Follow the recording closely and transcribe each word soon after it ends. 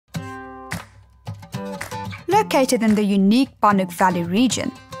Located in the unique Bannock Valley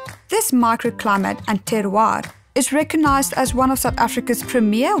region, this microclimate and terroir is recognized as one of South Africa's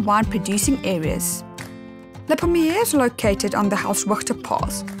premier wine-producing areas. Le Pommier is located on the Helshoogte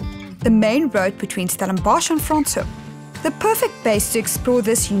Pass, the main road between Stellenbosch and Franschhoek, the perfect base to explore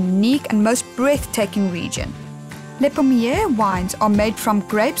this unique and most breathtaking region. Le Pommier wines are made from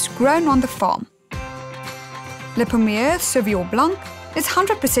grapes grown on the farm. Le Pommier Sauvignon Blanc is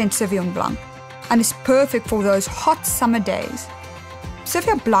 100% Sauvignon Blanc and is perfect for those hot summer days.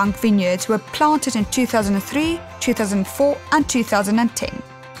 Sauvignon Blanc vineyards were planted in 2003, 2004 and 2010.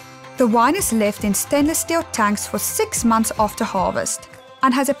 The wine is left in stainless steel tanks for 6 months after harvest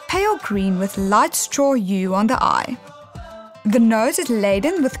and has a pale green with light straw hue on the eye. The nose is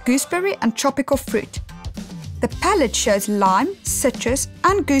laden with gooseberry and tropical fruit. The palate shows lime, citrus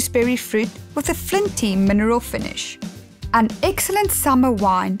and gooseberry fruit with a flinty mineral finish. An excellent summer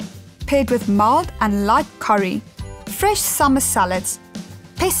wine paired with mild and light curry, fresh summer salads,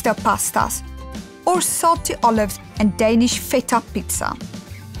 pesto pastas, or salty olives and Danish feta pizza.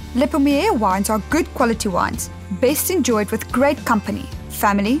 Le Pommier wines are good quality wines, best enjoyed with great company,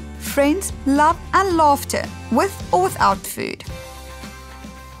 family, friends, love and laughter, with or without food.